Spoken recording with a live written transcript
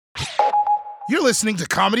You're listening to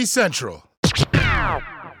Comedy Central.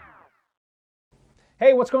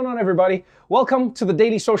 Hey, what's going on, everybody? Welcome to the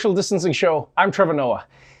Daily Social Distancing Show. I'm Trevor Noah.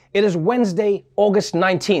 It is Wednesday, August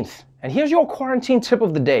 19th, and here's your quarantine tip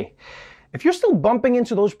of the day. If you're still bumping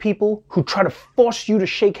into those people who try to force you to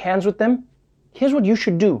shake hands with them, here's what you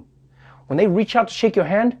should do. When they reach out to shake your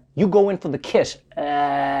hand, you go in for the kiss.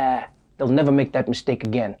 They'll never make that mistake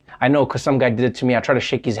again. I know, because some guy did it to me. I tried to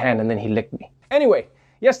shake his hand and then he licked me. Anyway,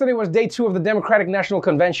 yesterday was day 2 of the Democratic National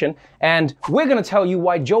Convention, and we're going to tell you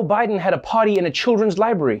why Joe Biden had a party in a children's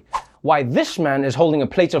library, why this man is holding a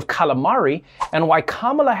plate of calamari, and why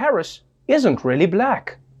Kamala Harris isn't really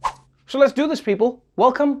black. So let's do this, people.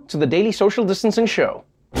 Welcome to the Daily Social Distancing Show.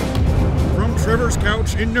 From Trevor's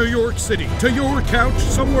couch in New York City to your couch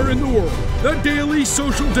somewhere in the world, the Daily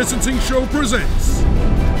Social Distancing Show presents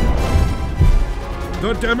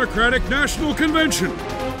the Democratic National Convention,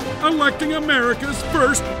 electing America's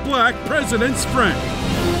first black president's friend.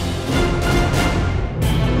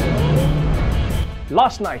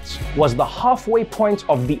 Last night was the halfway point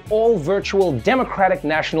of the all-virtual Democratic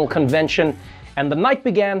National Convention, and the night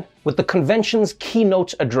began with the convention's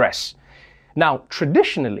keynote address. Now,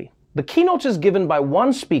 traditionally, the keynote is given by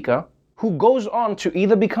one speaker who goes on to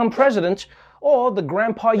either become president or the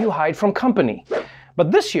grandpa you hide from company.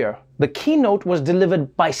 But this year, the keynote was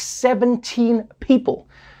delivered by 17 people,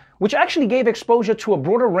 which actually gave exposure to a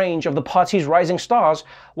broader range of the party's rising stars,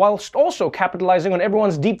 whilst also capitalizing on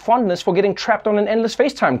everyone's deep fondness for getting trapped on an endless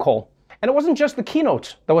FaceTime call. And it wasn't just the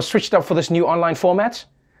keynote that was switched up for this new online format.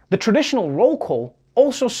 The traditional roll call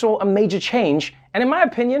also saw a major change, and in my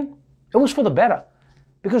opinion, it was for the better.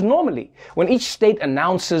 Because normally, when each state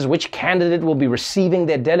announces which candidate will be receiving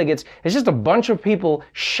their delegates, it's just a bunch of people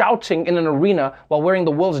shouting in an arena while wearing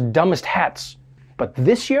the world's dumbest hats. But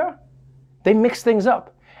this year, they mixed things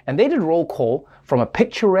up, and they did roll call from a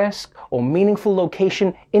picturesque or meaningful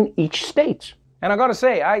location in each state. And I gotta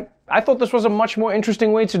say, I thought this was a much more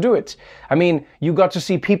interesting way to do it. I mean, you got to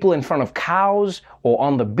see people in front of cows, or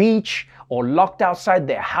on the beach, or locked outside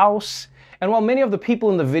their house. And while many of the people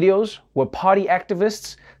in the videos were party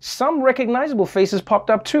activists, some recognizable faces popped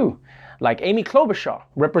up too, like Amy Klobuchar,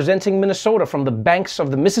 representing Minnesota from the banks of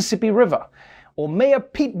the Mississippi River, or Mayor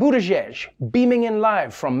Pete Buttigieg, beaming in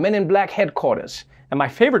live from Men in Black headquarters. And my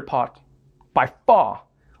favorite part, by far,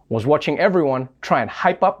 was watching everyone try and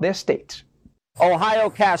hype up their state. Ohio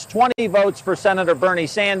cast 20 votes for Senator Bernie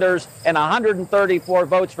Sanders and 134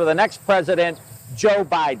 votes for the next president, Joe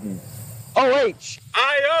Biden.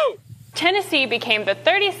 O-H-I-O! Tennessee became the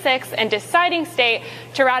 36th and deciding state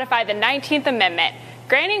to ratify the 19th Amendment,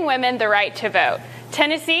 granting women the right to vote.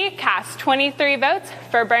 Tennessee cast 23 votes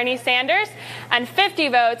for Bernie Sanders and 50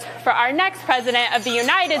 votes for our next president of the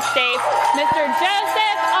United States, Mr.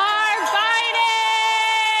 Joseph R. Biden.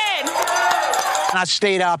 Our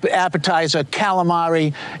state appetizer,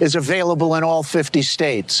 calamari, is available in all 50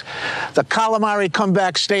 states. The calamari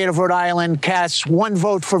comeback state of Rhode Island casts 1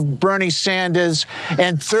 vote for Bernie Sanders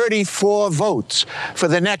and 34 votes for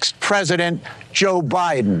the next president, Joe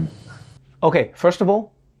Biden. Okay, first of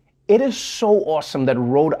all, it is so awesome that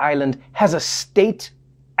Rhode Island has a state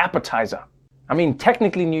appetizer. I mean,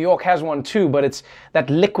 technically New York has one too, but it's that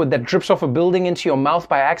liquid that drips off a building into your mouth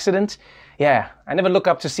by accident. Yeah, I never look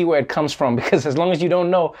up to see where it comes from, because as long as you don't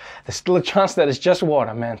know, there's still a chance that it's just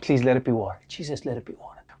water, man. Please let it be water. Jesus, let it be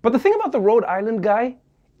water. But the thing about the Rhode Island guy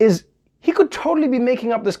is he could totally be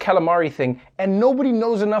making up this calamari thing, and nobody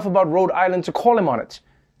knows enough about Rhode Island to call him on it.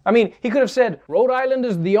 I mean, he could have said, Rhode Island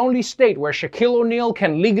is the only state where Shaquille O'Neal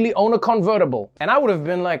can legally own a convertible. And I would have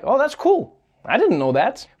been like, oh, that's cool. I didn't know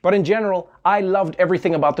that. But in general, I loved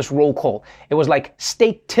everything about this roll call. It was like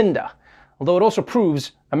state Tinder. Although it also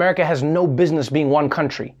proves America has no business being one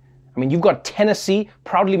country. I mean, you've got Tennessee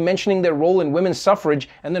proudly mentioning their role in women's suffrage,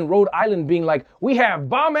 and then Rhode Island being like, we have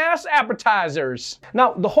bomb-ass appetizers.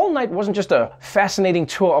 Now, the whole night wasn't just a fascinating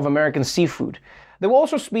tour of American seafood. There were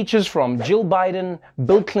also speeches from Jill Biden,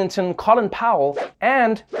 Bill Clinton, Colin Powell,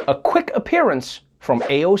 and a quick appearance from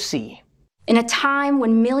AOC. In a time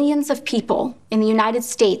when millions of people in the United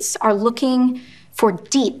States are looking for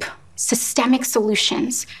deep, systemic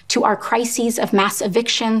solutions to our crises of mass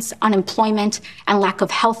evictions, unemployment, and lack of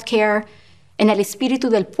health care, en el espíritu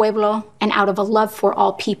del pueblo, and out of a love for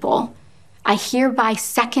all people, I hereby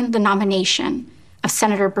second the nomination of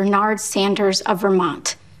Senator Bernard Sanders of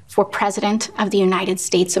Vermont for President of the United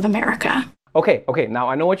States of America. Okay, now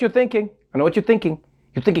I know what you're thinking. You're thinking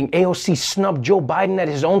AOC snubbed Joe Biden at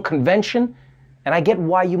his own convention, and I get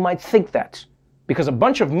why you might think that. Because a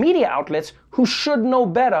bunch of media outlets who should know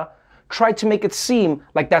better tried to make it seem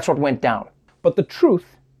like that's what went down. But the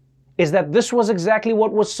truth is that this was exactly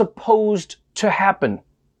what was supposed to happen.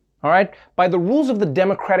 All right? By the rules of the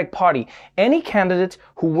Democratic Party, any candidate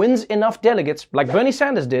who wins enough delegates, like Bernie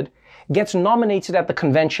Sanders did, gets nominated at the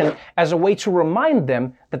convention as a way to remind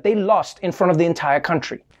them that they lost in front of the entire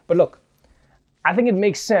country. But look, I think it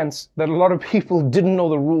makes sense that a lot of people didn't know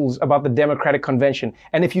the rules about the Democratic Convention.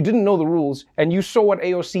 And if you didn't know the rules and you saw what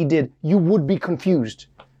AOC did, you would be confused.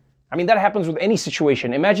 I mean, that happens with any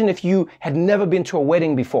situation. Imagine if you had never been to a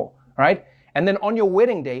wedding before, right? And then on your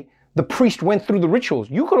wedding day, the priest went through the rituals.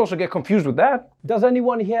 You could also get confused with that. Does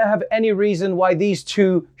anyone here have any reason why these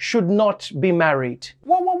two should not be married?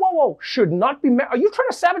 Whoa. Should not be married? Are you trying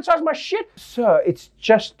to sabotage my shit? Sir, it's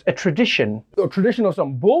just a tradition. A tradition of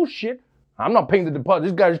some bullshit. I'm not paying the deposit.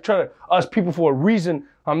 This guy's trying to ask people for a reason.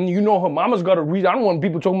 You know her mama's got a reason. I don't want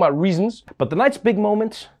people talking about reasons. But the night's big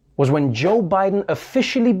moment was when Joe Biden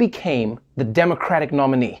officially became the Democratic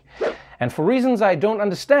nominee. And for reasons I don't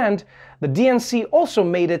understand, the DNC also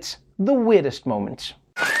made it the weirdest moment.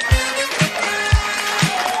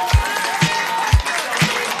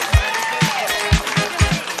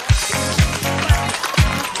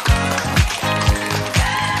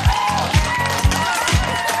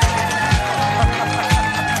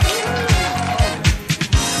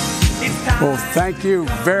 Well, thank you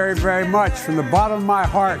very, very much. From the bottom of my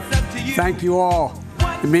heart, thank you all.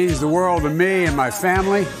 It means the world to me and my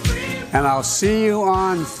family. And I'll see you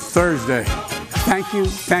on Thursday. Thank you,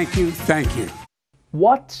 thank you, thank you.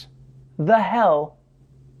 What the hell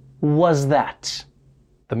was that?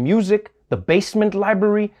 The music, the basement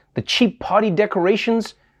library, the cheap party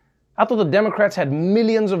decorations? I thought the Democrats had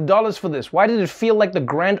millions of dollars for this. Why did it feel like the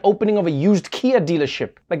grand opening of a used Kia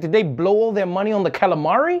dealership? Like, did they blow all their money on the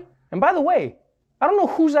calamari? And by the way, I don't know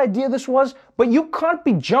whose idea this was, but you can't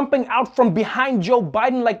be jumping out from behind Joe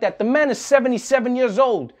Biden like that. The man is 77 years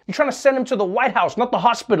old. You're trying to send him to the White House, not the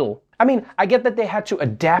hospital. I mean, I get that they had to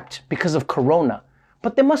adapt because of Corona,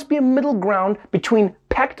 but there must be a middle ground between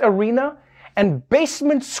packed arena and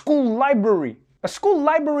basement school library. A school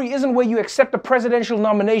library isn't where you accept a presidential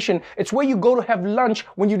nomination. It's where you go to have lunch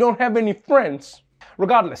when you don't have any friends.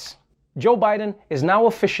 Regardless, Joe Biden is now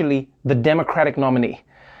officially the Democratic nominee.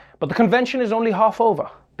 But the convention is only half over,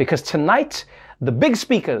 because tonight, the big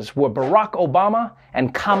speakers were Barack Obama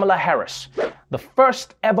and Kamala Harris, the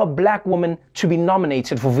first ever black woman to be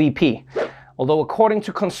nominated for VP. Although according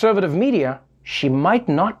to conservative media, she might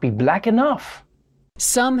not be black enough.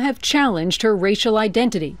 Some have challenged her racial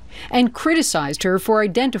identity and criticized her for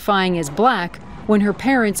identifying as black when her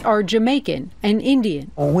parents are Jamaican and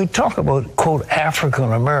Indian. When we talk about, quote,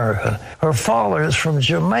 African American, her father is from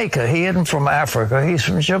Jamaica. He isn't from Africa, he's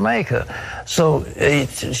from Jamaica. So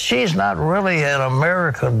she's not really an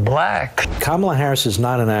American black. Kamala Harris is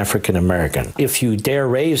not an African American. If you dare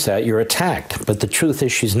raise that, you're attacked. But the truth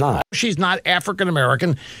is she's not. She's not African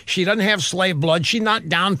American. She doesn't have slave blood. She's not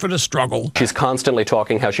down for the struggle. She's constantly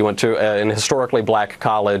talking how she went to an historically black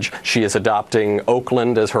college. She is adopting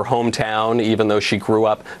Oakland as her hometown, even though she grew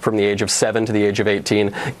up from the age of 7 to the age of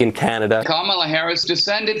 18 in Canada. Kamala Harris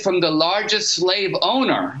descended from the largest slave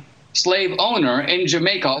owner in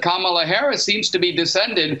Jamaica. Kamala Harris seems to be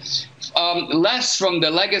descended less from the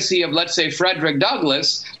legacy of, let's say, Frederick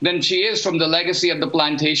Douglass than she is from the legacy of the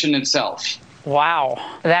plantation itself.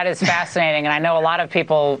 Wow, that is fascinating. And I know a lot of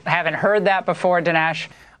people haven't heard that before, Dinesh.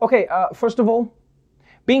 Okay, first of all,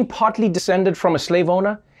 being partly descended from a slave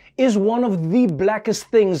owner is one of the blackest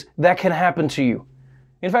things that can happen to you.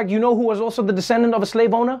 In fact, you know who was also the descendant of a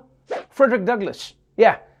slave owner? Frederick Douglass.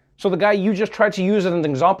 Yeah, so the guy you just tried to use as an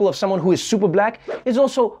example of someone who is super black is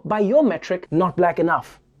also, by your metric, not black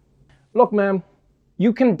enough. Look, man,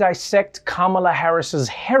 you can dissect Kamala Harris's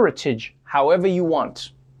heritage however you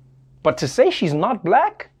want. But to say she's not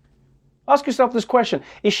black? Ask yourself this question.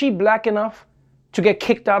 Is she black enough to get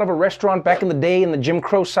kicked out of a restaurant back in the day in the Jim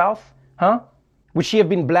Crow South? Huh? Would she have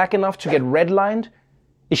been black enough to get redlined?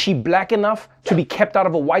 Is she black enough to be kept out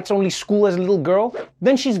of a whites-only school as a little girl?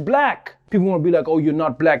 Then she's black. People want to be like, oh, you're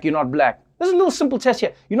not black, you're not black. There's a little simple test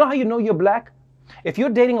here. You know how you know you're black? If you're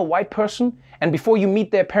dating a white person and before you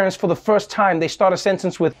meet their parents for the first time, they start a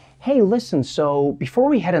sentence with, hey, listen, so before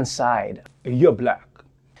we head inside, you're black.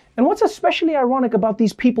 And what's especially ironic about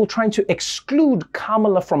these people trying to exclude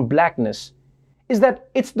Kamala from blackness is that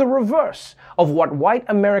it's the reverse of what white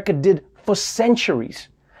America did for centuries,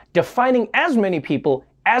 defining as many people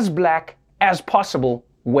as black as possible,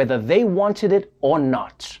 whether they wanted it or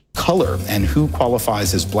not. Color and who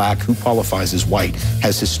qualifies as black, who qualifies as white,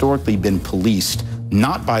 has historically been policed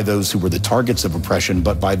not by those who were the targets of oppression,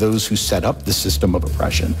 but by those who set up the system of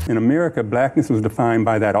oppression. In America, blackness was defined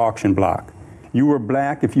by that auction block. You were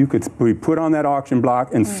black if you could be put on that auction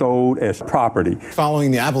block and sold as property. Following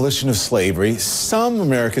the abolition of slavery, some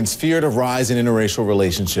Americans feared a rise in interracial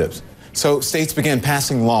relationships. So states began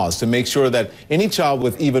passing laws to make sure that any child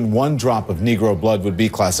with even one drop of Negro blood would be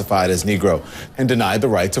classified as Negro and denied the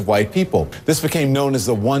rights of white people. This became known as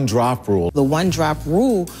the one-drop rule. The one-drop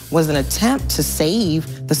rule was an attempt to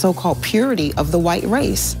save the so-called purity of the white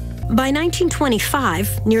race. By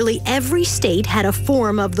 1925, nearly every state had a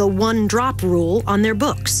form of the one-drop rule on their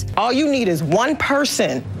books. All you need is one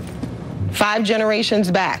person, 5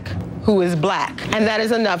 generations back, who is black, and that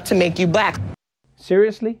is enough to make you black.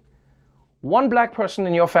 Seriously? One black person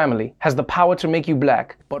in your family has the power to make you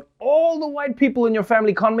black, but all the white people in your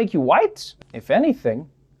family can't make you white? If anything,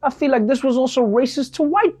 I feel like this was also racist to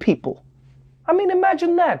white people. I mean,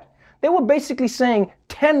 imagine that. They were basically saying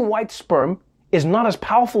 10 white sperm is not as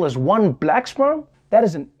powerful as 1 black sperm. That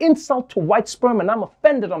is an insult to white sperm, and I'm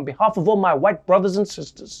offended on behalf of all my white brothers and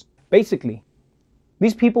sisters. Basically,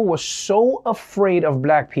 these people were so afraid of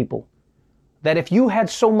black people that if you had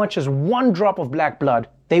so much as 1 drop of black blood,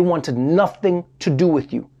 they wanted nothing to do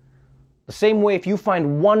with you. The same way if you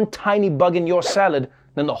find 1 tiny bug in your salad,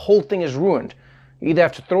 then the whole thing is ruined. You either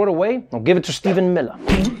have to throw it away or give it to Stephen Miller.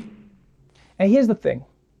 And here's the thing.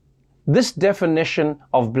 This definition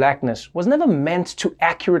of blackness was never meant to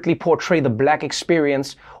accurately portray the black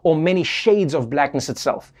experience or many shades of blackness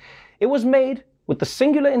itself. It was made with the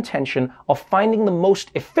singular intention of finding the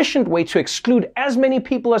most efficient way to exclude as many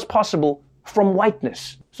people as possible from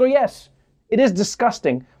whiteness. So yes, it is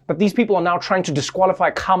disgusting that these people are now trying to disqualify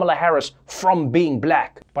Kamala Harris from being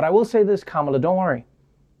black. But I will say this, Kamala, don't worry.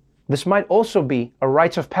 This might also be a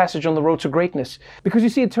rite of passage on the road to greatness. Because you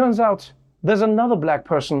see, it turns out there's another black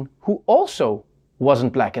person who also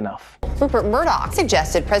wasn't black enough. Rupert Murdoch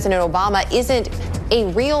suggested President Obama isn't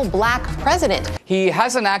a real black president. He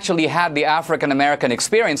hasn't actually had the African-American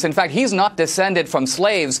experience. In fact, he's not descended from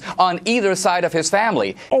slaves on either side of his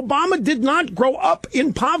family. Obama did not grow up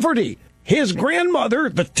in poverty. His grandmother,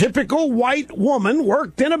 the typical white woman,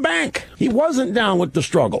 worked in a bank. He wasn't down with the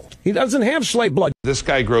struggle. He doesn't have slave blood. This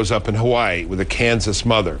guy grows up in Hawaii with a Kansas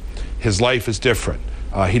mother. His life is different.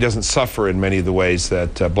 He doesn't suffer in many of the ways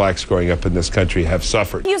that blacks growing up in this country have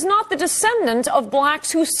suffered. He is not the descendant of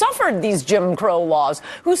blacks who suffered these Jim Crow laws,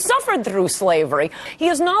 who suffered through slavery. He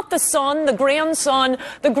is not the son, the grandson,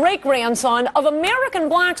 the great-grandson of American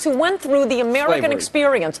blacks who went through the American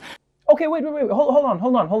experience. Okay, wait,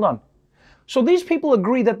 hold on. So these people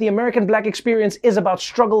agree that the American black experience is about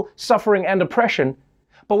struggle, suffering, and oppression.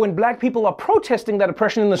 But when black people are protesting that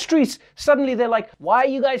oppression in the streets, suddenly they're like, why are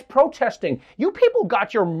you guys protesting? You people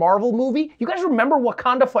got your Marvel movie? You guys remember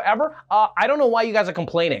Wakanda Forever? I don't know why you guys are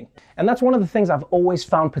complaining. And that's one of the things I've always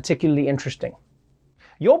found particularly interesting.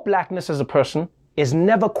 Your blackness as a person is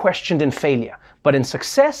never questioned in failure, but in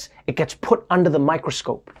success, it gets put under the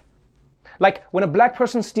microscope. Like when a black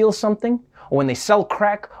person steals something, or when they sell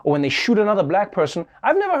crack, or when they shoot another black person,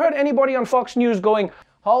 I've never heard anybody on Fox News going,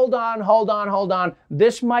 hold on.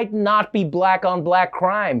 This might not be black on black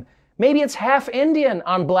crime. Maybe it's half Indian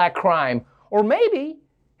on black crime. Or maybe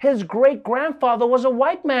his great-grandfather was a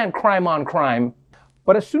white man, crime on crime.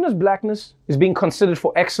 But as soon as blackness is being considered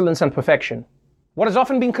for excellence and perfection, what has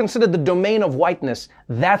often been considered the domain of whiteness,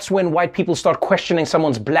 that's when white people start questioning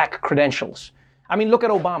someone's black credentials. I mean, look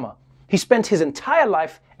at Obama. He spent his entire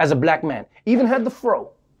life as a black man, even had the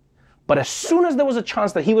fro. But as soon as there was a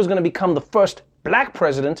chance that he was going to become the first black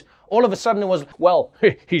president, all of a sudden it was, well,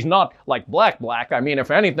 he's not like black. I mean,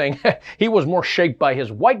 if anything, he was more shaped by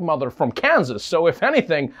his white mother from Kansas. So if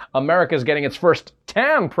anything, America's getting its first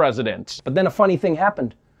tan president. But then a funny thing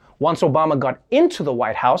happened. Once Obama got into the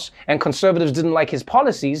White House and conservatives didn't like his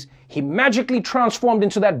policies, he magically transformed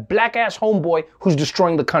into that black-ass homeboy who's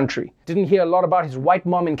destroying the country. Didn't hear a lot about his white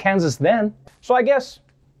mom in Kansas then. So I guess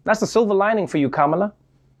that's the silver lining for you, Kamala.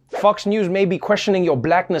 Fox News may be questioning your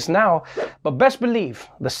blackness now, but best believe,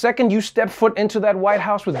 the second you step foot into that White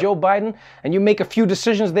House with Joe Biden and you make a few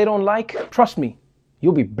decisions they don't like, trust me,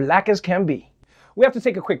 you'll be black as can be. We have to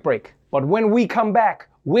take a quick break, but when we come back,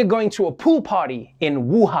 we're going to a pool party in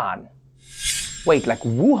Wuhan. Wait, like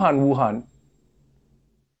Wuhan?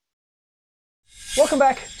 Welcome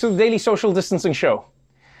back to the Daily Social Distancing Show.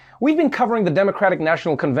 We've been covering the Democratic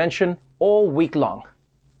National Convention all week long.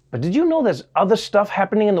 But did you know there's other stuff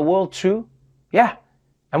happening in the world too? Yeah,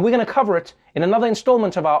 and we're going to cover it in another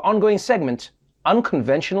installment of our ongoing segment,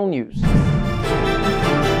 Unconventional News.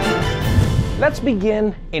 Let's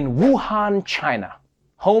begin in Wuhan, China,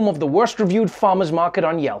 home of the worst reviewed farmers market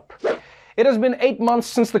on Yelp. It has been 8 months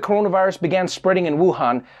since the coronavirus began spreading in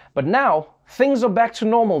Wuhan, but now things are back to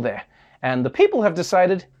normal there. and the people have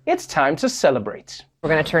decided it's time to celebrate. We're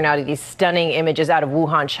going to turn now to these stunning images out of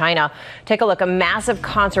Wuhan, China. Take a look, a massive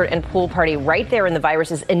concert and pool party right there in the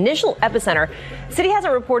virus's initial epicenter. The city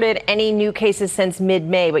hasn't reported any new cases since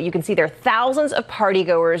mid-May, but you can see there are thousands of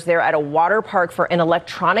partygoers there at a water park for an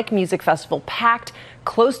electronic music festival, packed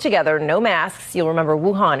close together, no masks. You'll remember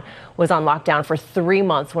Wuhan was on lockdown for 3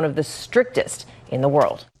 months, one of the strictest in the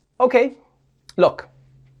world. Okay, look.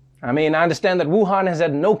 I mean, I understand that Wuhan has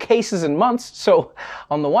had no cases in months, so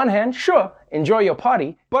on the one hand, sure, enjoy your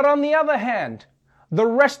party. But on the other hand, the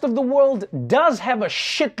rest of the world does have a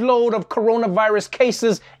shitload of coronavirus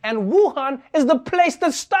cases, and Wuhan is the place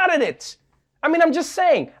that started it. I mean, I'm just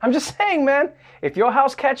saying, man, if your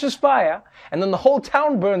house catches fire and then the whole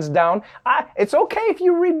town burns down, it's okay if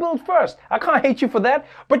you rebuild first. I can't hate you for that,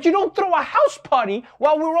 but you don't throw a house party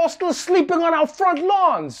while we're all still sleeping on our front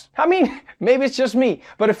lawns. I mean, maybe it's just me,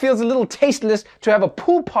 but it feels a little tasteless to have a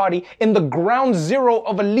pool party in the ground zero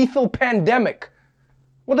of a lethal pandemic.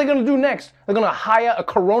 What are they gonna do next? They're gonna hire a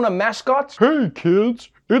Corona mascot? Hey kids,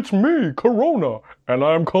 it's me, Corona, and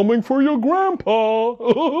I'm coming for your grandpa.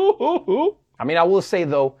 I mean, I will say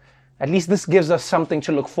though, at least this gives us something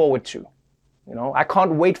to look forward to. You know, I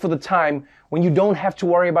can't wait for the time when you don't have to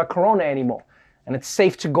worry about Corona anymore. And it's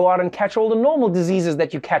safe to go out and catch all the normal diseases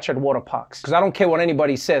that you catch at water parks. Because I don't care what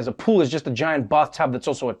anybody says, a pool is just a giant bathtub that's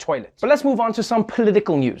also a toilet. But let's move on to some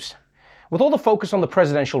political news. With all the focus on the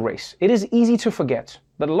presidential race, it is easy to forget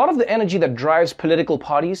that a lot of the energy that drives political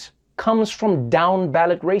parties comes from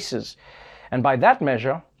down-ballot races. And by that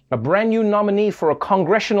measure, a brand new nominee for a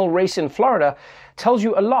congressional race in Florida tells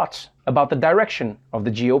you a lot about the direction of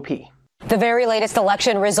the GOP. The very latest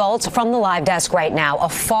election results from the live desk right now. A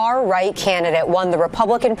far-right candidate won the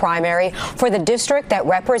Republican primary for the district that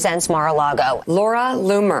represents Mar-a-Lago. Laura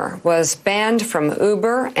Loomer was banned from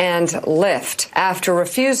Uber and Lyft after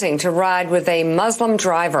refusing to ride with a Muslim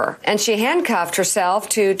driver. And she handcuffed herself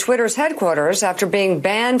to Twitter's headquarters after being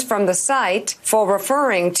banned from the site for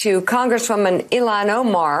referring to Congresswoman Ilhan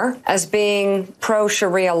Omar as being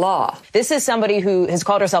pro-Sharia law. This is somebody who has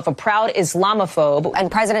called herself a proud Islamophobe.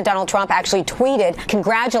 And President Donald Trump actually tweeted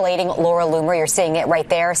congratulating Laura Loomer. You're seeing it right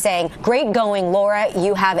there, saying, "Great going, Laura.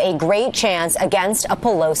 You have a great chance against a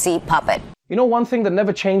Pelosi puppet." You know, one thing that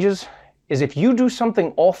never changes is if you do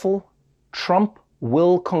something awful, Trump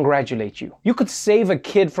will congratulate you. You could save a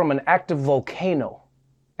kid from an active volcano,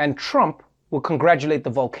 and Trump will congratulate the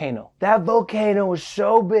volcano. That volcano is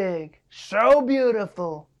so big, so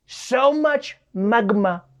beautiful, so much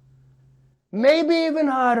magma, maybe even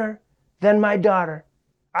hotter than my daughter.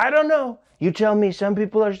 I don't know. You tell me. Some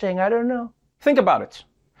people are saying, I don't know. Think about it.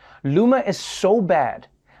 Loomer is so bad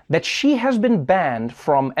that she has been banned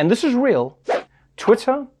from, and this is real,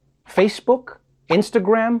 Twitter, Facebook,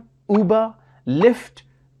 Instagram, Uber, Lyft,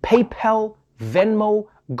 PayPal, Venmo,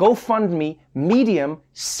 GoFundMe, Medium,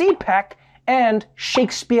 CPAC, and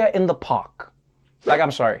Shakespeare in the Park. Like, I'm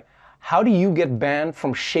sorry. How do you get banned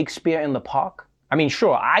from Shakespeare in the Park? I mean,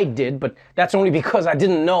 sure, I did, but that's only because I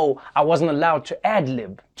didn't know I wasn't allowed to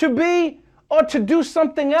ad-lib. To be or to do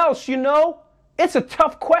something else, you know? It's a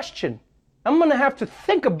tough question. I'm gonna have to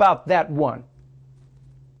think about that one.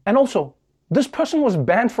 And also, this person was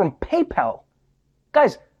banned from PayPal.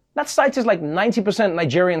 Guys, that site is like 90%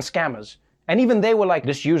 Nigerian scammers. And even they were like,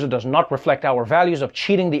 this user does not reflect our values of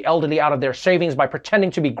cheating the elderly out of their savings by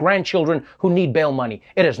pretending to be grandchildren who need bail money.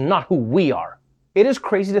 It is not who we are. It is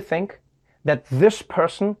crazy to think that this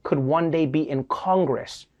person could one day be in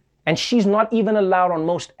Congress, and she's not even allowed on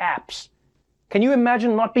most apps. Can you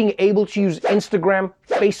imagine not being able to use Instagram,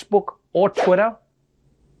 Facebook, or Twitter?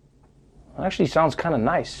 That actually sounds kind of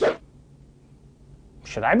nice.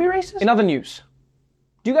 Should I be racist? In other news,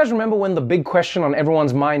 do you guys remember when the big question on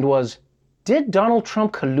everyone's mind was, did Donald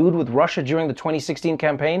Trump collude with Russia during the 2016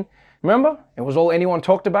 campaign? Remember? It was all anyone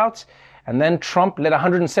talked about. And then Trump let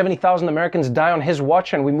 170,000 Americans die on his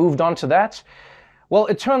watch, and we moved on to that. Well,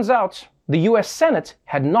 it turns out the US Senate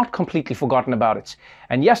had not completely forgotten about it.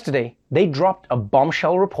 And yesterday, they dropped a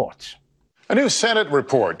bombshell report. A new Senate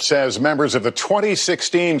report says members of the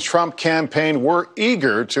 2016 Trump campaign were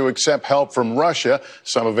eager to accept help from Russia,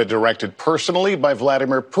 some of it directed personally by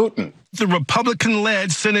Vladimir Putin. The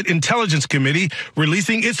Republican-led Senate Intelligence Committee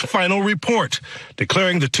releasing its final report,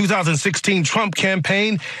 declaring the 2016 Trump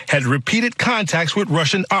campaign had repeated contacts with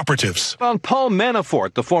Russian operatives. On Paul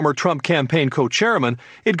Manafort, the former Trump campaign co-chairman,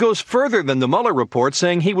 it goes further than the Mueller report,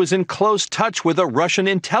 saying he was in close touch with a Russian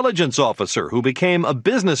intelligence officer who became a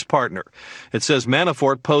business partner. It says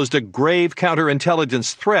Manafort posed a grave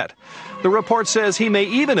counterintelligence threat. The report says he may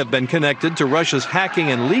even have been connected to Russia's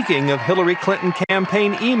hacking and leaking of Hillary Clinton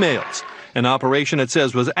campaign emails. an operation it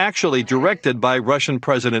says was actually directed by Russian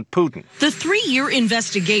President Putin. The 3-year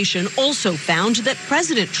investigation also found that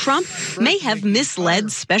President Trump may have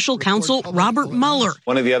misled special counsel Robert Mueller.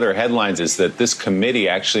 One of the other headlines is that this committee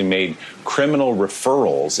actually made criminal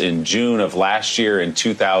referrals in June of last year in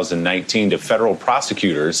 2019 to federal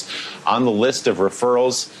prosecutors. On the list of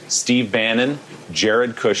referrals, Steve Bannon,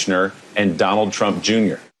 Jared Kushner, and Donald Trump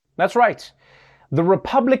Jr. That's right. The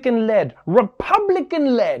Republican-led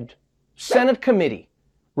Senate committee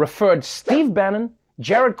referred Steve Bannon,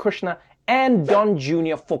 Jared Kushner, and Don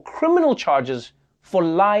Jr. for criminal charges for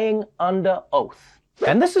lying under oath.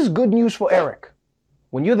 And this is good news for Eric.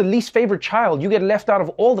 When you're the least favorite child, you get left out of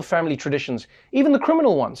all the family traditions, even the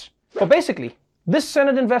criminal ones. But basically, this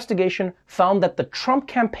Senate investigation found that the Trump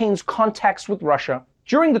campaign's contacts with Russia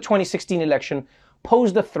during the 2016 election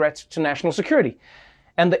posed a threat to national security.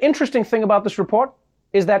 And the interesting thing about this report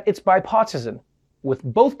is that it's bipartisan, with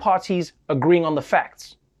both parties agreeing on the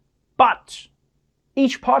facts. But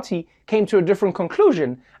each party came to a different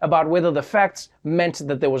conclusion about whether the facts meant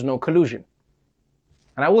that there was no collusion.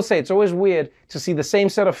 And I will say, it's always weird to see the same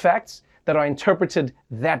set of facts that are interpreted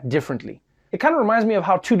that differently. It kind of reminds me of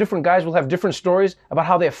how two different guys will have different stories about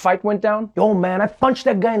how their fight went down. Yo, man, I punched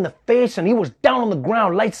that guy in the face and he was down on the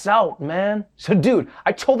ground, lights out, man. So, dude,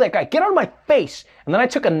 I told that guy, get out of my face. And then I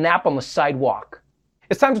took a nap on the sidewalk.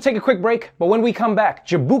 It's time to take a quick break, but when we come back,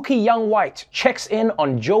 Jabuki Young White checks in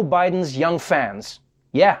on Joe Biden's young fans.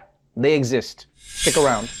 Yeah, they exist. Stick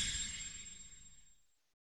around.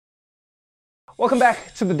 Welcome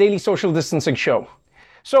back to the Daily Social Distancing Show.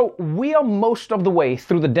 So we are most of the way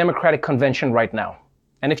through the Democratic convention right now.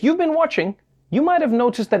 And if you've been watching, you might have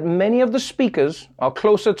noticed that many of the speakers are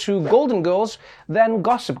closer to Golden Girls than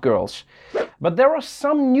Gossip Girls. But there are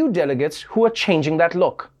some new delegates who are changing that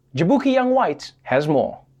look. Jabuki Young White has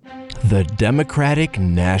more. The Democratic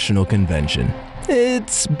National Convention.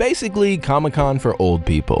 It's basically Comic-Con for old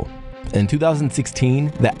people. In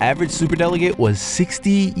 2016, the average superdelegate was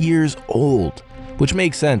 60 years old, which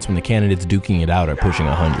makes sense when the candidates duking it out are pushing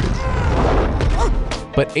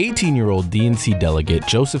 100. But 18-year-old DNC delegate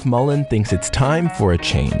Joseph Mullen thinks it's time for a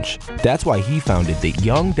change. That's why he founded the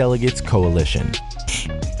Young Delegates Coalition.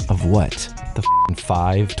 Of what? The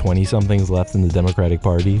 20-somethings left in the Democratic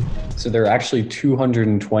Party? So there are actually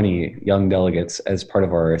 220 young delegates as part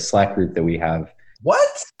of our Slack group that we have.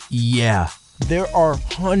 What? Yeah, there are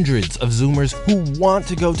hundreds of Zoomers who want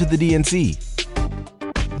to go to the DNC.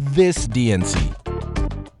 This DNC.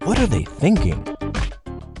 What are they thinking?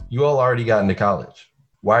 You all already got into college.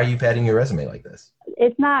 Why are you padding your resume like this?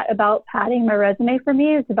 It's not about padding my resume for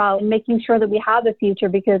me. It's about making sure that we have a future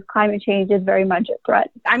because climate change is very much a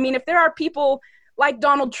threat. I mean, if there are people like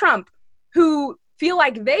Donald Trump who feel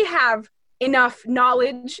like they have enough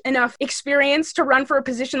knowledge, enough experience to run for a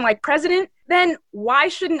position like president, then why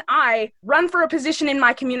shouldn't I run for a position in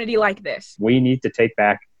my community like this? We need to take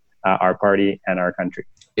back our party and our country.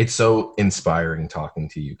 It's so inspiring talking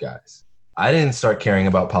to you guys. I didn't start caring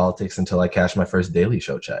about politics until I cashed my first Daily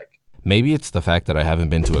Show check. Maybe it's the fact that I haven't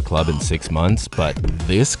been to a club in 6 months, but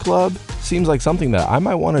this club seems like something that I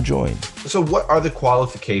might want to join. So what are the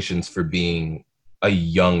qualifications for being a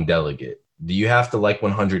young delegate? Do you have to like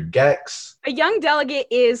 100 gecs? A young delegate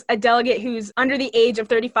is a delegate who's under the age of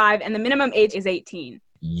 35 and the minimum age is 18.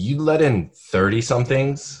 You let in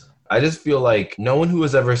 30-somethings? I just feel like no one who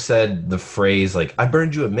has ever said the phrase, like, I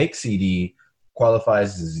burned you a mix CD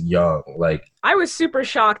qualifies as young. Like, I was super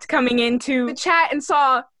shocked coming into the chat and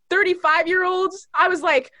saw 35-year-olds. I was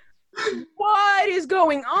like, what is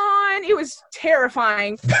going on? It was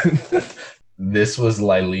terrifying. This was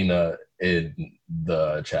Lylena in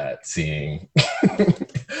the chat seeing.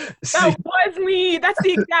 That was me. That's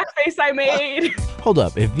the exact face I made. Hold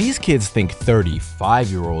up, if these kids think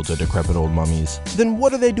 35-year-olds are decrepit old mummies, then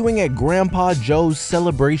what are they doing at Grandpa Joe's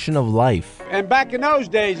celebration of life? And back in those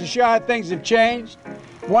days, to show how things have changed,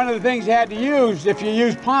 one of the things you had to use, if you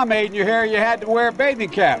used pomade in your hair, you had to wear a bathing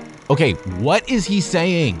cap. Okay, what is he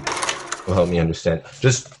saying? Will help me understand.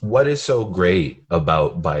 Just what is so great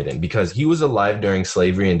about Biden? Because he was alive during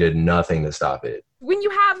slavery and did nothing to stop it. When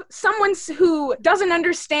you have someone who doesn't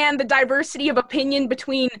understand the diversity of opinion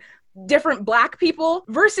between different Black people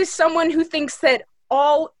versus someone who thinks that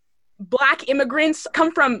all Black immigrants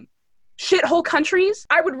come from shithole countries,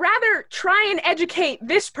 I would rather try and educate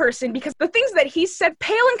this person because the things that he said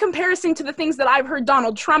pale in comparison to the things that I've heard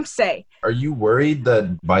Donald Trump say. Are you worried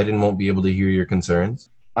that Biden won't be able to hear your concerns?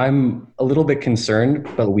 I'm a little bit concerned,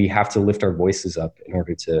 but we have to lift our voices up in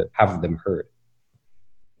order to have them heard.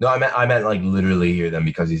 No, I meant like literally hear them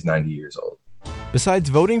because he's 90 years old. Besides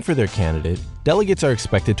voting for their candidate, delegates are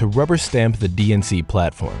expected to rubber stamp the DNC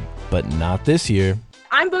platform, but not this year.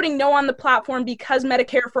 I'm voting no on the platform because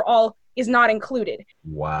Medicare for All is not included.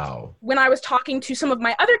 Wow. When I was talking to some of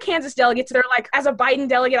my other Kansas delegates, they're like, as a Biden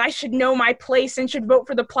delegate, I should know my place and should vote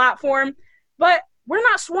for the platform. But we're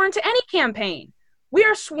not sworn to any campaign. We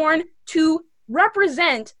are sworn to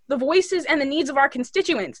represent the voices and the needs of our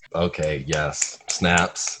constituents. Okay, yes.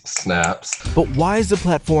 Snaps. But why is the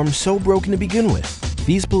platform so broken to begin with?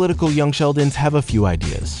 These political young Sheldons have a few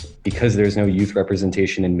ideas. Because there's no youth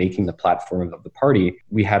representation in making the platform of the party,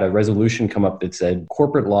 we had a resolution come up that said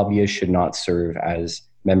corporate lobbyists should not serve as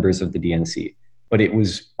members of the DNC. But it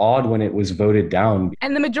was odd when it was voted down.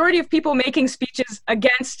 And the majority of people making speeches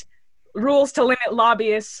against rules to limit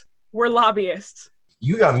lobbyists were lobbyists.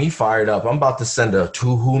 You got me fired up. I'm about to send a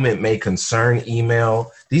to whom it may concern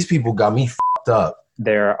email. These people got me f***ed up.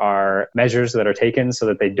 There are measures that are taken so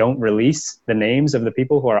that they don't release the names of the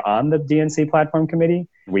people who are on the DNC platform committee.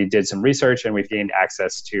 We did some research and we've gained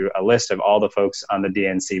access to a list of all the folks on the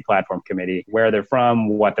DNC platform committee, where they're from,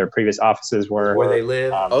 what their previous offices were. Where they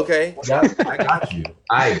live. Okay. I got you.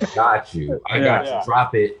 I got you.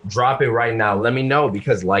 Drop it right now. Let me know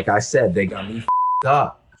because like I said, they got me f***ed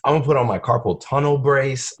up. I'm going to put on my carpal tunnel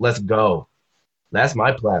brace. Let's go. That's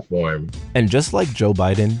my platform. And just like Joe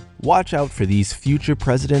Biden, watch out for these future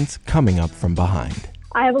presidents coming up from behind.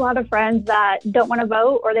 I have a lot of friends that don't want to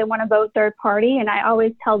vote or they want to vote third party. And I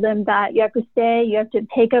always tell them that you have to stay, you have to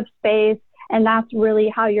take up space. And that's really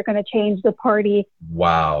how you're going to change the party.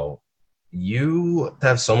 Wow. You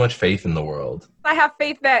have so much faith in the world. I have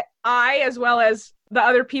faith that I, as well as the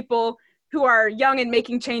other people who are young and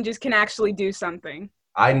making changes, can actually do something.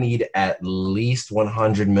 I need at least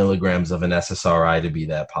 100 milligrams of an SSRI to be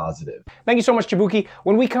that positive. Thank you so much, Chibuki.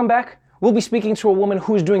 When we come back, we'll be speaking to a woman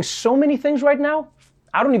who is doing so many things right now.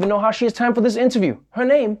 I don't even know how she has time for this interview. Her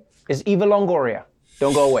name is Eva Longoria.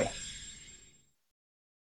 Don't go away.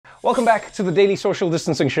 Welcome back to the Daily Social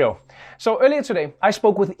Distancing Show. So earlier today, I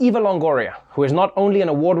spoke with Eva Longoria, who is not only an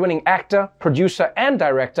award-winning actor, producer, and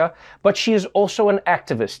director, but she is also an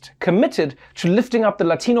activist, committed to lifting up the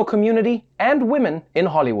Latino community and women in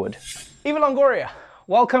Hollywood. Eva Longoria,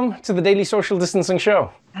 welcome to the Daily Social Distancing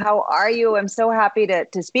Show. How are you? I'm so happy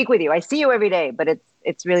to speak with you. I see you every day, but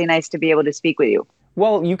it's really nice to be able to speak with you.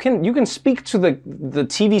 Well, you can speak to the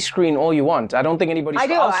TV screen all you want. I don't think anybody's...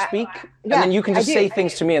 I'll speak, and then you can just say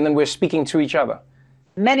things to me, and then we're speaking to each other.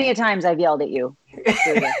 Many a times I've yelled at you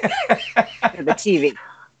through the TV.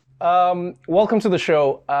 Welcome to the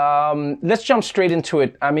show. Let's jump straight into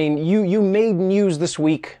it. I mean, you made news this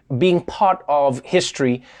week being part of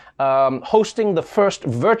history, hosting the first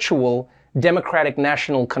virtual Democratic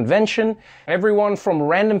National Convention. Everyone from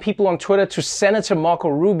random people on Twitter to Senator Marco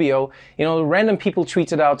Rubio, random people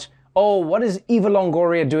tweeted out, "Oh, what is Eva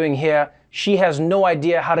Longoria doing here? She has no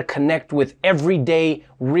idea how to connect with everyday,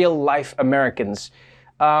 real-life Americans."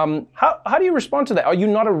 How do you respond to that? Are you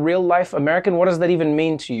not a real-life American? What does that even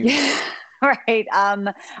mean to you? Right.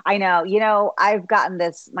 I know. I've gotten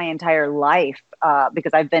this my entire life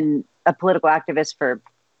because I've been a political activist for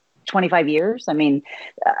 25 years. I mean,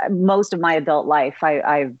 most of my adult life,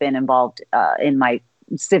 I've been involved in my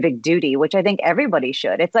civic duty, which I think everybody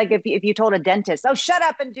should. It's like if you told a dentist, "Oh, shut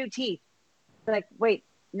up and do teeth." They're like, wait,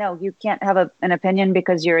 no, you can't have an opinion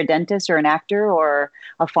because you're a dentist or an actor or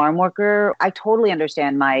a farm worker. I totally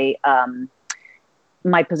understand my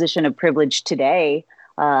my position of privilege today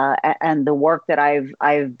and the work that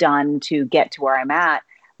I've done to get to where I'm at.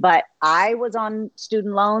 But I was on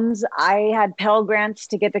student loans. I had Pell Grants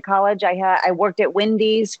to get to college. I worked at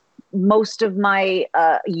Wendy's most of my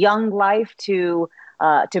young life to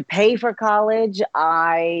pay for college.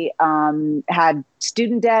 I had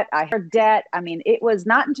student debt. I had debt. I mean, it was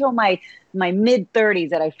not until my mid 30s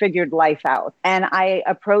that I figured life out. And I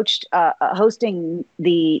approached hosting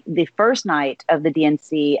the first night of the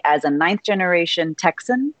DNC as a 9th generation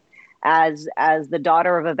Texan, as the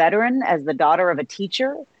daughter of a veteran, as the daughter of a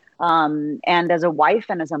teacher, and as a wife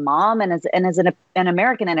and as a mom and as an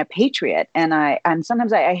American and a patriot. And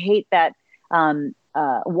sometimes I hate that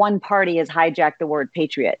one party has hijacked the word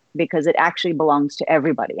patriot because it actually belongs to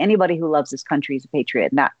everybody. Anybody who loves this country is a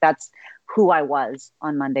patriot. And that's who I was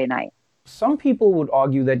on Monday night. Some people would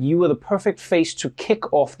argue that you were the perfect face to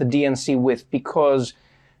kick off the DNC with because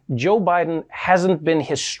Joe Biden hasn't been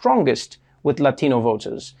his strongest with Latino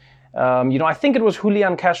voters. I think it was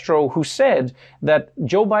Julian Castro who said that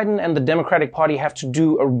Joe Biden and the Democratic Party have to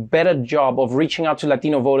do a better job of reaching out to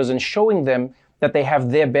Latino voters and showing them that they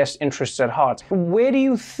have their best interests at heart. Where do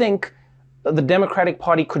you think the Democratic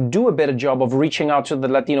Party could do a better job of reaching out to the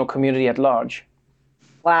Latino community at large?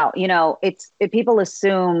 Wow, people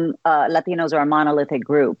assume Latinos are a monolithic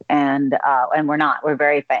group, and we're not. We're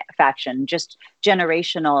very faction, just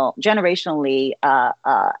generationally,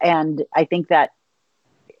 and I think that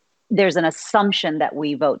there's an assumption that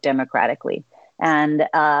we vote democratically, and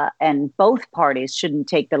both parties shouldn't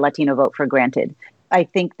take the Latino vote for granted. I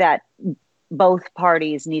think that both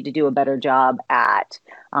parties need to do a better job at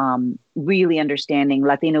really understanding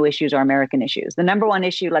Latino issues are American issues. The number one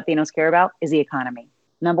issue Latinos care about is the economy.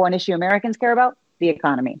 Number one issue Americans care about, the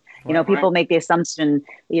economy. People make the assumption,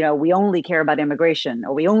 we only care about immigration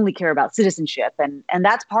or we only care about citizenship. And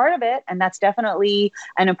that's part of it. And that's definitely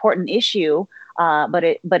an important issue. But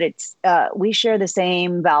we share the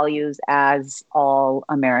same values as all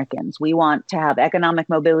Americans. We want to have economic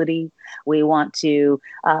mobility. We want to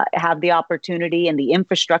have the opportunity and the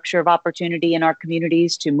infrastructure of opportunity in our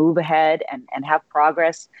communities to move ahead and have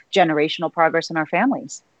progress, generational progress in our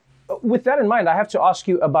families. With that in mind, I have to ask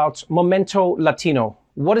you about Momento Latino.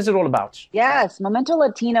 What is it all about? Yes, Momento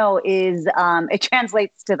Latino is, it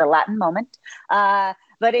translates to the Latin moment,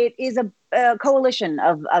 but it is a coalition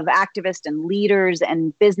of activists and leaders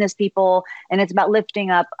and business people. And it's about lifting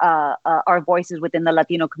up our voices within the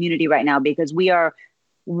Latino community right now, because we are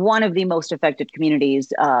one of the most affected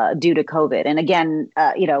communities due to COVID. And again,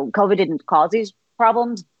 COVID didn't cause these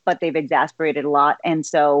problems, but they've exacerbated a lot. And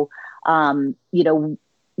so,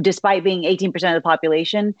 despite being 18% of the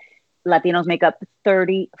population, Latinos make up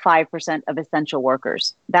 35% of essential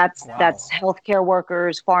workers. That's healthcare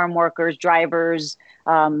workers, farm workers, drivers,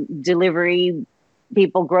 delivery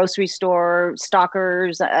people, grocery store,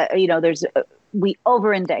 stockers. We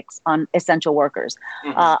over-index on essential workers.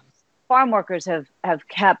 Mm-hmm. Farm workers have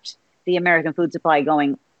kept the American food supply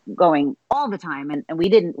going all the time, and we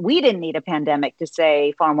didn't need a pandemic to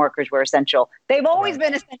say farm workers were essential. They've always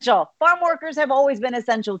been essential. Farm workers have always been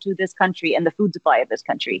essential to this country and the food supply of this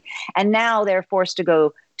country. And now they're forced to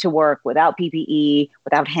go to work without PPE,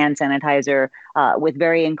 without hand sanitizer, with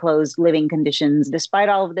very enclosed living conditions. Despite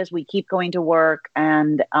all of this, we keep going to work,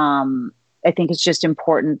 and I think it's just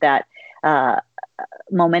important that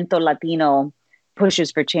Momento Latino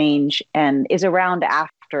pushes for change and is around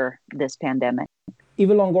after this pandemic.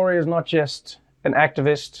 Eva Longoria is not just an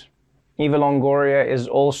activist. Eva Longoria is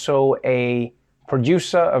also a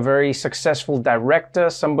producer, a very successful director,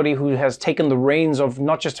 somebody who has taken the reins of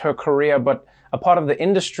not just her career, but a part of the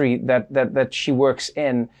industry that she works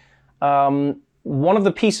in. One of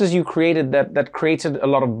the pieces you created that created a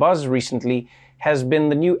lot of buzz recently has been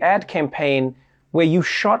the new ad campaign where you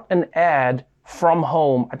shot an ad from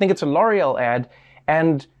home. I think it's a L'Oreal ad,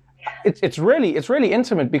 and it's really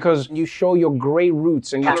intimate because you show your gray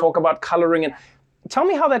roots and you talk about coloring. And tell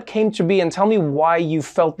me how that came to be, and tell me why you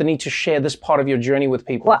felt the need to share this part of your journey with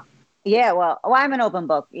people. Well, I'm an open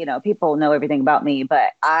book. People know everything about me,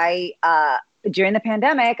 but during the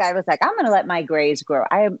pandemic, I was like, I'm going to let my grays grow.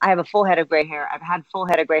 I have a full head of gray hair. I've had full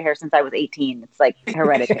head of gray hair since I was 18. It's like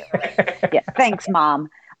hereditary. Yeah, thanks,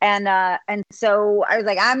 Mom. And so I was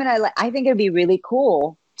like, I think it'd be really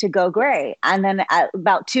cool to go gray. And then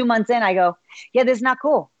about 2 months in, I go, yeah, this is not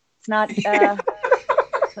cool. It's not, it's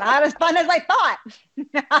not as fun as I thought.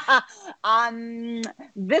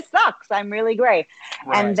 This sucks. I'm really gray.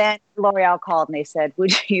 Right. And then L'Oreal called and they said,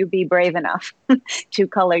 would you be brave enough to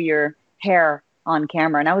color your hair on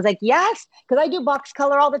camera? And I was like, yes, because I do box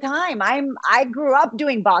color all the time. I grew up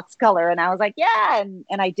doing box color, and I was like, yeah.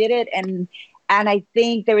 And I did it. And I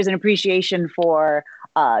think there was an appreciation for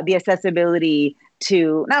the accessibility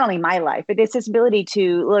to not only my life, but the accessibility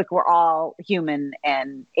to, look, we're all human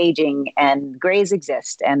and aging, and grays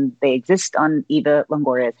exist, and they exist on Eva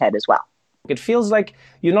Longoria's head as well. It feels like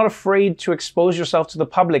you're not afraid to expose yourself to the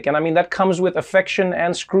public. And I mean, that comes with affection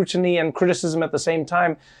and scrutiny and criticism at the same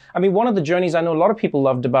time. I mean, one of the journeys I know a lot of people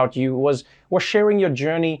loved about you was sharing your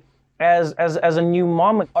journey as a new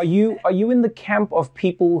mom. Are you in the camp of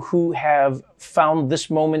people who have found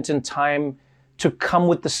this moment in time to come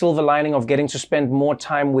with the silver lining of getting to spend more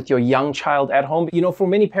time with your young child at home? For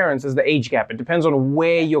many parents, there's the age gap. It depends on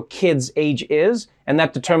where your kid's age is, and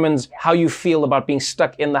that determines how you feel about being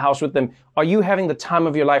stuck in the house with them. Are you having the time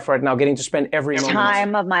of your life right now, getting to spend every moment?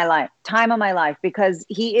 Time of my life, because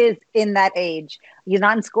he is in that age. He's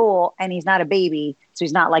not in school, and he's not a baby, so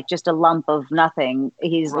he's not like just a lump of nothing.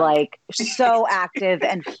 He's like so active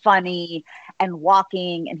and funny and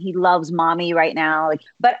walking, and he loves mommy right now.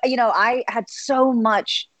 But I had so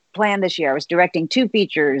much planned this year. I was directing 2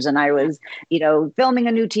 features, and I was, filming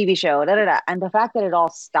a new TV show, And the fact that it all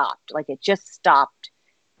stopped, it just stopped,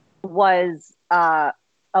 was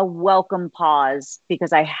a welcome pause,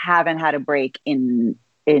 because I haven't had a break in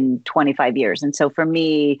in 25 years. And so for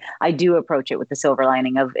me, I do approach it with the silver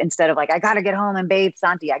lining of, instead of like, I got to get home and bathe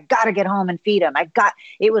Santi, I got to get home and feed him.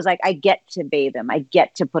 It was like, I get to bathe him. I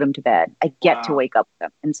get to put him to bed. I get to wake up with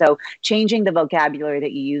him. And so changing the vocabulary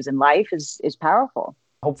that you use in life is powerful.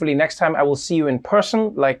 Hopefully next time I will see you in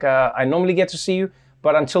person, like I normally get to see you.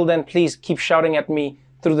 But until then, please keep shouting at me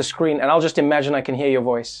through the screen, and I'll just imagine I can hear your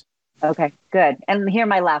voice. Okay, good. And hear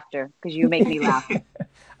my laughter, because you make me laugh.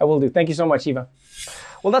 I will do. Thank you so much, Eva.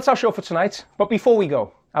 Well, that's our show for tonight. But before we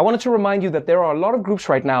go, I wanted to remind you that there are a lot of groups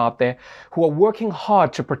right now out there who are working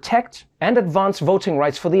hard to protect and advance voting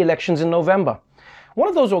rights for the elections in November. One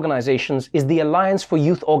of those organizations is the Alliance for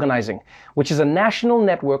Youth Organizing, which is a national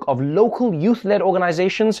network of local youth-led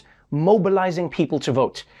organizations mobilizing people to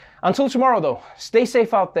vote. Until tomorrow, though, stay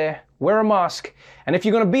safe out there, wear a mask, and if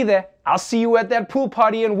you're going to be there, I'll see you at that pool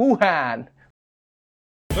party in Wuhan.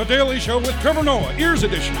 The Daily Show with Trevor Noah, Ears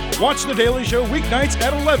Edition. Watch The Daily Show weeknights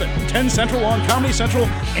at 11, 10 Central on Comedy Central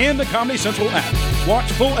and the Comedy Central app. Watch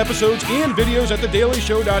full episodes and videos at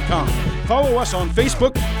thedailyshow.com. Follow us on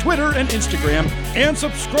Facebook, Twitter, and Instagram, and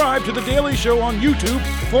subscribe to The Daily Show on YouTube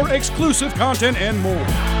for exclusive content and more.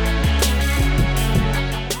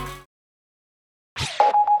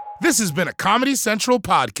 This has been a Comedy Central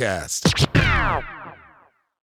podcast.